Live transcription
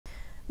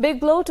Big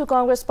blow to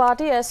Congress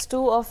party as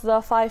 2 of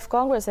the 5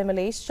 Congress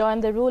MLAs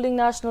joined the ruling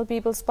National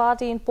People's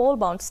Party in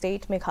poll-bound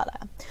state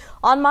Meghalaya.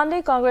 On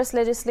Monday, Congress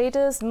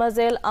legislators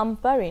Mazel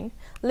Ampareen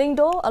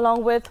Lyngdoh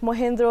along with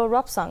Mohendro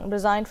Rapsang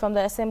resigned from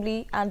the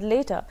assembly and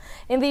later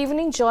in the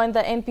evening joined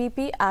the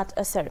NPP at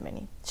a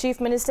ceremony. Chief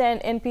Minister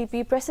and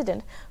NPP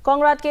President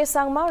Conrad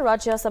Sangma,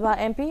 Rajya Sabha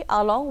MP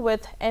along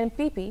with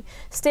NPP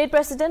State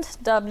President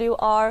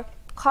WR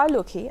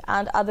Kharlukhi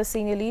and other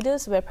senior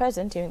leaders were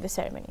present during the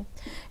ceremony.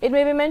 It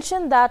may be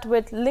mentioned that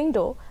with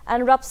Lyngdoh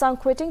and Rapsang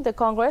quitting the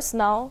Congress,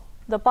 now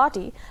the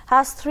party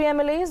has 3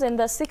 MLAs in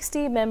the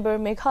 60-member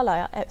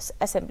Meghalaya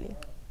Assembly.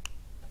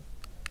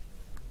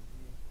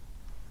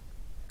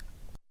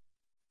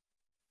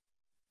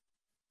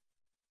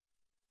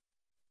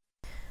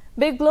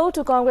 Big blow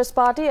to Congress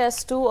party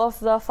as 2 of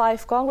the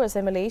 5 Congress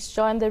MLAs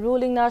joined the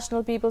ruling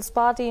National People's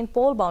Party in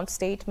poll-bound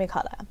state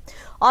Meghalaya.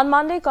 On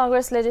Monday,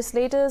 Congress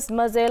legislators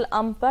Mazel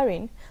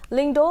Ampareen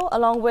Lyngdoh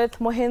along with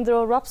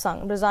Mohendro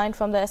Rapsang resigned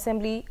from the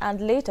assembly and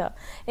later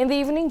in the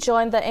evening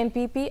joined the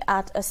NPP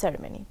at a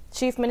ceremony.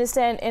 Chief Minister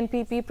and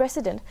NPP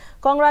President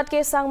Conrad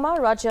Sangma,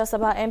 Rajya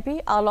Sabha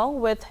MP along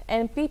with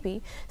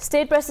NPP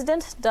State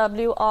President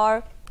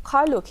WR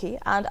Kharlukhi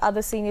and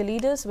other senior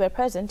leaders were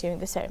present during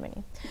the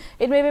ceremony.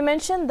 It may be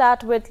mentioned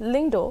that with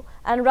Lyngdoh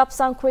and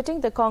Rapsang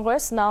quitting the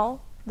Congress, now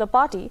the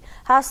party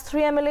has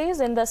 3 MLAs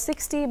in the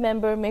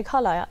 60-member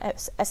Meghalaya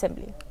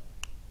Assembly.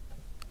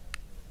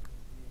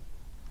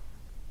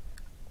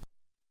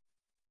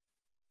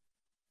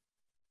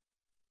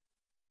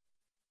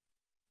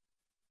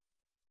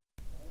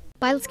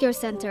 Piles Care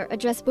Center,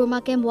 address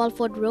Burma Camp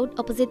Walford Road,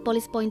 opposite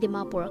Police Point,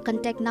 Dimapur.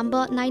 Contact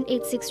number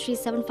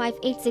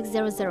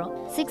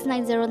 9863758600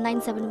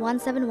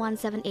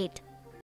 690-971-7178.